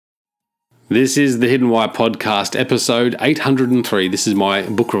This is the Hidden Why podcast, episode 803. This is my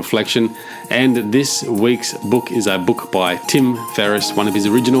book reflection, and this week's book is a book by Tim Ferriss, one of his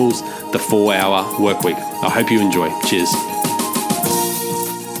originals, The 4-Hour Workweek. I hope you enjoy. Cheers.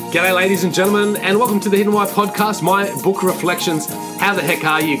 G'day, ladies and gentlemen, and welcome to the Hidden Why podcast, my book reflections. How the heck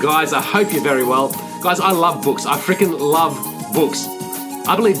are you guys? I hope you're very well. Guys, I love books. I freaking love books.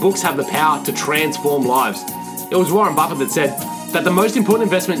 I believe books have the power to transform lives. It was Warren Buffett that said that the most important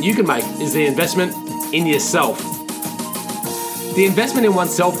investment you can make is the investment in yourself. The investment in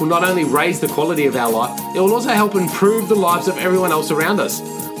oneself will not only raise the quality of our life, it will also help improve the lives of everyone else around us.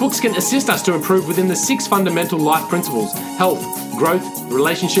 Books can assist us to improve within the 6 fundamental life principles: health, growth,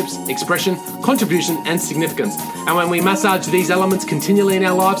 relationships, expression, contribution, and significance. And when we massage these elements continually in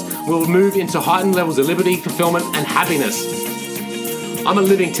our lives, we'll move into heightened levels of liberty, fulfillment, and happiness. I'm a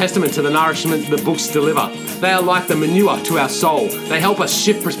living testament to the nourishment that books deliver. They are like the manure to our soul. They help us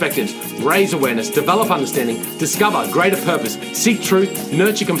shift perspectives, raise awareness, develop understanding, discover greater purpose, seek truth,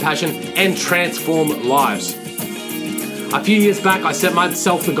 nurture compassion, and transform lives. A few years back, I set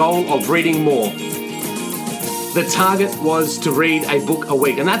myself the goal of reading more. The target was to read a book a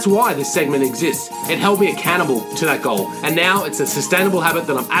week, and that's why this segment exists. It held me accountable to that goal, and now it's a sustainable habit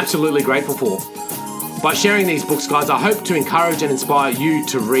that I'm absolutely grateful for. By sharing these books, guys, I hope to encourage and inspire you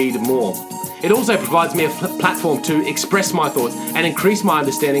to read more. It also provides me a platform to express my thoughts and increase my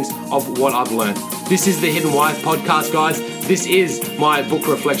understandings of what I've learned. This is the Hidden Why podcast, guys. This is my book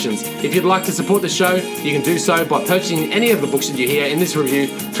reflections. If you'd like to support the show, you can do so by purchasing any of the books that you hear in this review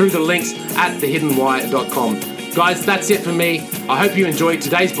through the links at thehiddenwhy.com. Guys, that's it for me. I hope you enjoyed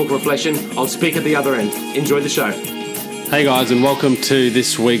today's book reflection. I'll speak at the other end. Enjoy the show. Hey guys, and welcome to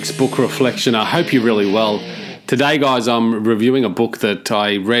this week's book reflection. I hope you're really well. Today, guys, I'm reviewing a book that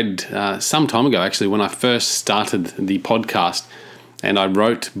I read some time ago, actually, when I first started the podcast, and I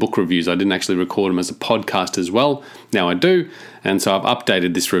wrote book reviews. I didn't actually record them as a podcast as well. Now I do, and so I've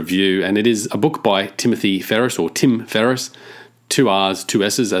updated this review, and it is a book by Timothy Ferriss, or Tim Ferriss, 2 R's, 2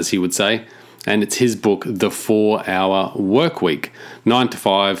 S's, as he would say. And it's his book, The 4-Hour Workweek. 9 to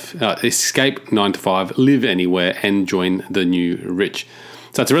 5, escape 9 to 5, live anywhere, and join the new rich.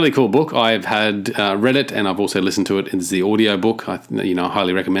 So it's a really cool book. I've had read it, and I've also listened to it as the audio book. I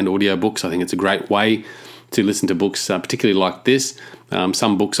highly recommend audiobooks. I think it's a great way to listen to books, particularly like this.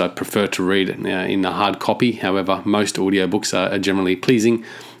 Some books I prefer to read in a hard copy. However, most audiobooks are generally pleasing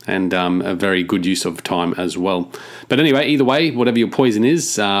and a very good use of time as well. But anyway, either way, whatever your poison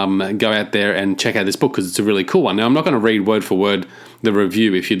is, go out there and check out this book because it's a really cool one. Now, I'm not going to read word for word the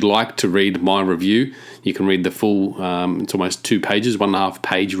review. If you'd like to read my review, you can read the full, it's almost 2 pages, 1.5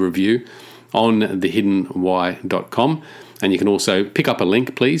 page review on thehiddenwhy.com. And you can also pick up a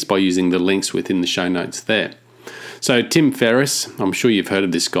link, please, by using the links within the show notes there. So Tim Ferriss, I'm sure you've heard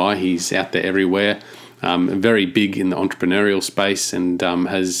of this guy. He's out there everywhere. Very big in the entrepreneurial space and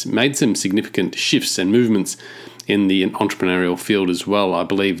has made some significant shifts and movements in the entrepreneurial field as well. I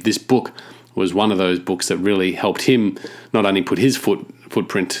believe this book was one of those books that really helped him not only put his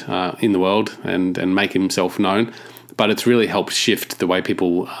footprint in the world and make himself known, but it's really helped shift the way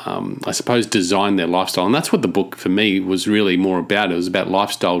people, I suppose, design their lifestyle. And that's what the book for me was really more about. It was about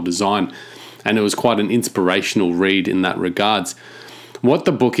lifestyle design, and it was quite an inspirational read in that regards. What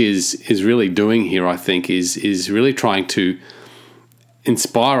the book is really doing here, I think, is really trying to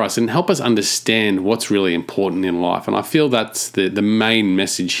inspire us and help us understand what's really important in life. And I feel that's the main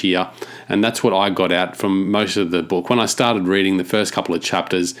message here, and that's what I got out from most of the book. When I started reading the first couple of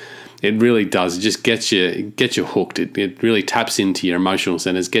chapters, it really does. It just gets you hooked. It really taps into your emotional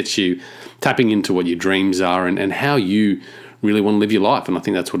centers, gets you tapping into what your dreams are and how you really want to live your life. And I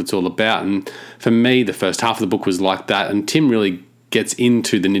think that's what it's all about. And for me, the first half of the book was like that, and Tim really gets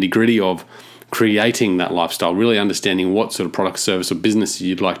into the nitty-gritty of creating that lifestyle, really understanding what sort of product, service, or business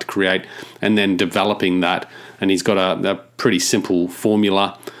you'd like to create, and then developing that. And he's got a pretty simple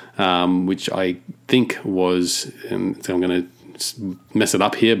formula, which I think was, and so I'm going to mess it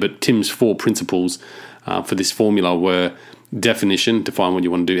up here, but Tim's 4 principles for this formula were definition, define what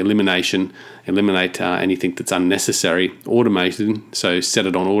you want to do; elimination, eliminate anything that's unnecessary; automation, so set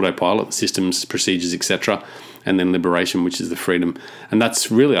it on autopilot, systems, procedures, etc., and then liberation, which is the freedom. And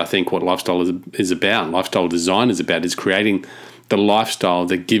that's really, I think, what lifestyle is about. Lifestyle design is about, is creating the lifestyle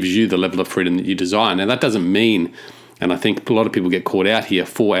that gives you the level of freedom that you desire. Now, that doesn't mean, and I think a lot of people get caught out here,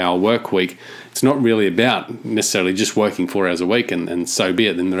 4-hour work week. It's not really about necessarily just working 4 hours a week and so be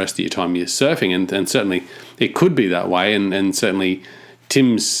it. Then the rest of your time you're surfing. And certainly it could be that way. And certainly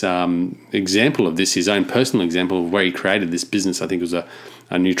Tim's example of this, his own personal example of where he created this business, I think was a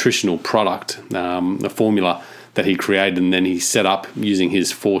nutritional product, a formula that he created, and then he set up using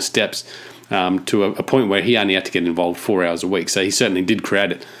his 4 steps to a point where he only had to get involved 4 hours a week. So he certainly did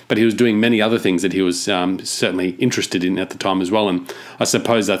create it, but he was doing many other things that he was certainly interested in at the time as well. And I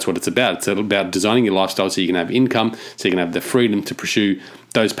suppose that's what it's about. It's about designing your lifestyle so you can have income, so you can have the freedom to pursue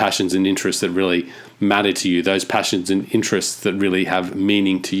those passions and interests that really matter to you, those passions and interests that really have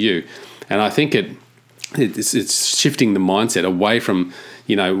meaning to you. And I think it's shifting the mindset away from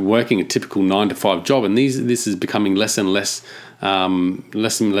working a typical 9-to-5 job, and this is becoming less and less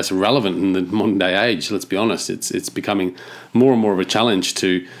relevant in the modern day age. Let's be honest, it's becoming more and more of a challenge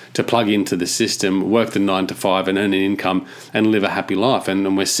to plug into the system, work the 9-to-5 and earn an income and live a happy life.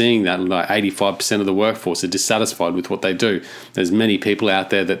 And we're seeing that like 85% of the workforce are dissatisfied with what they do. There's many people out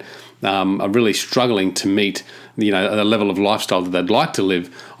there that are really struggling to meet a level of lifestyle that they'd like to live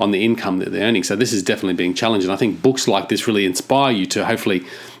on the income that they're earning. So this is definitely being challenged, and I think books like this really inspire you to hopefully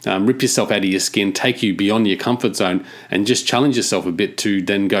rip yourself out of your skin, take you beyond your comfort zone, and just challenge yourself a bit to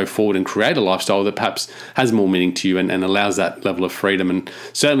then go forward and create a lifestyle that perhaps has more meaning to you and allows that level of freedom. And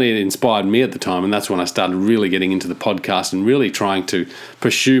certainly it inspired me at the time, and that's when I started really getting into the podcast and really trying to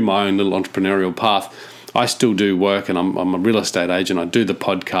pursue my own little entrepreneurial path. I still do work, and I'm a real estate agent. I do the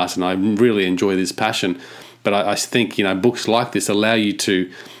podcast, and I really enjoy this passion. But I think books like this allow you to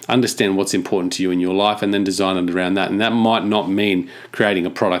understand what's important to you in your life and then design it around that. And that might not mean creating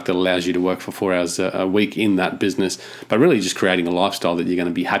a product that allows you to work for 4 hours a week in that business, but really just creating a lifestyle that you're going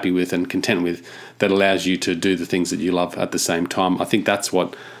to be happy with and content with, that allows you to do the things that you love at the same time. I think that's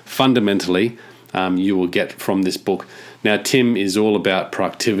what fundamentally you will get from this book. Now, Tim is all about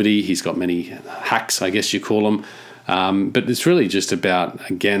productivity. He's got many hacks, I guess you call them. But it's really just about,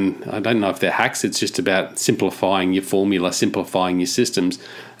 again, I don't know if they're hacks, it's just about simplifying your formula, simplifying your systems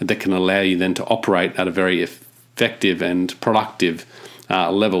that can allow you then to operate at a very effective and productive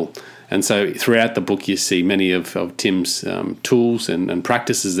level. And so throughout the book, you see many of Tim's tools and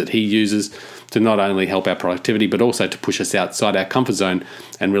practices that he uses to not only help our productivity, but also to push us outside our comfort zone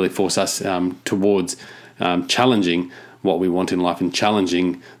and really force us towards challenging what we want in life and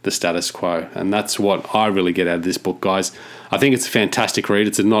challenging the status quo. And that's what I really get out of this book, guys. I think it's a fantastic read.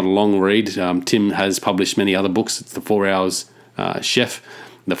 It's not a long read. Tim has published many other books. It's the 4 Hours Chef,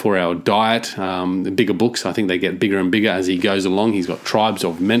 the 4 Hour Diet, the bigger books. I think they get bigger and bigger as he goes along. He's got Tribes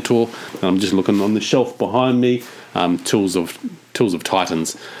of Mentor. I'm just looking on the shelf behind me. Tools of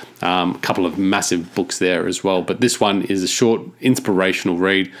Titans. A couple of massive books there as well. But this one is a short, inspirational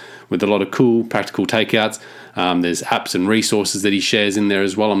read with a lot of cool, practical takeouts. There's apps and resources that he shares in there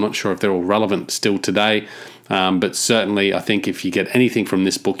as well. I'm not sure if they're all relevant still today, but certainly I think if you get anything from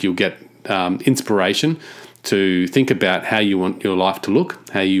this book, you'll get inspiration to think about how you want your life to look,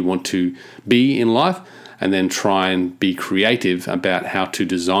 how you want to be in life, and then try and be creative about how to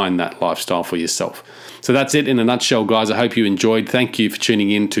design that lifestyle for yourself. So that's it in a nutshell, guys. I hope you enjoyed. Thank you for tuning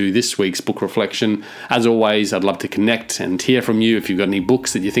in to this week's book reflection. As always, I'd love to connect and hear from you. If you've got any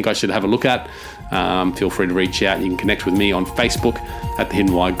books that you think I should have a look at, feel free to reach out. You can connect with me on Facebook at The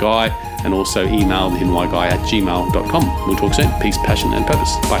Hidden Why Guy, and also email thehiddenwhyguy@gmail.com. We'll talk soon. Peace, passion, and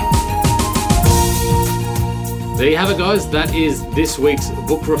purpose. Bye. There you have it, guys. That is this week's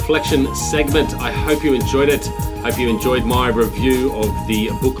book reflection segment. I hope you enjoyed it. Hope you enjoyed my review of the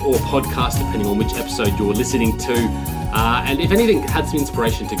book or podcast, depending on which episode you're listening to. And if anything, had some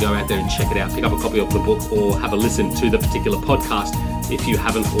inspiration to go out there and check it out, pick up a copy of the book or have a listen to the particular podcast if you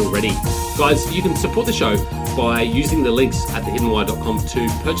haven't already. Guys, you can support the show by using the links at thehiddenwhy.com to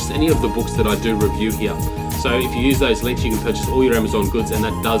purchase any of the books that I do review here. So if you use those links, you can purchase all your Amazon goods, and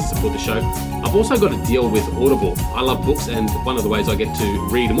that does support the show. I've also got a deal with Audible. I love books, and one of the ways I get to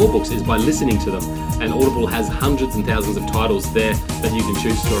read more books is by listening to them. And Audible has hundreds and thousands of titles there that you can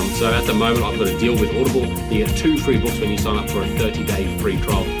choose from. So at the moment, I've got a deal with Audible. You get 2 free books when you sign up for a 30-day free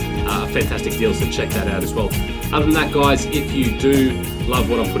trial. A fantastic deal, so check that out as well. Other than that, guys, if you do love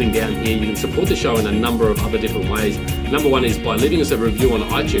what I'm putting down here, you can support the show in a number of other different ways. Number one is by leaving us a review on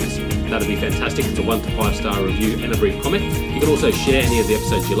iTunes. That'd be fantastic. It's a 1 to 5 star review and a brief comment. You can also share any of the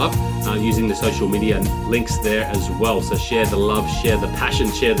episodes you love using the social media links there as well. So share the love, share the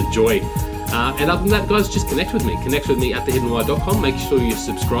passion, share the joy. And other than that, guys, just connect with me. Connect with me at thehiddenwhy.com. Make sure you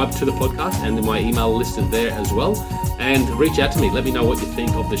subscribe to the podcast, and my email listed there as well. And reach out to me. Let me know what you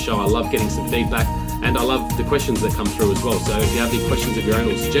think of the show. I love getting some feedback, and I love the questions that come through as well. So if you have any questions of your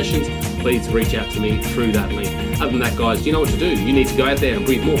own or suggestions, please reach out to me through that link. Other than that, guys, you know what to do. You need to go out there and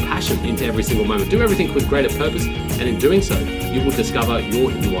breathe more passion into every single moment. Do everything with greater purpose, and in doing so, you will discover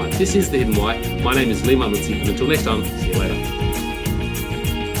your hidden why. This is The Hidden Why. My name is Lee Munley, and until next time, see you later.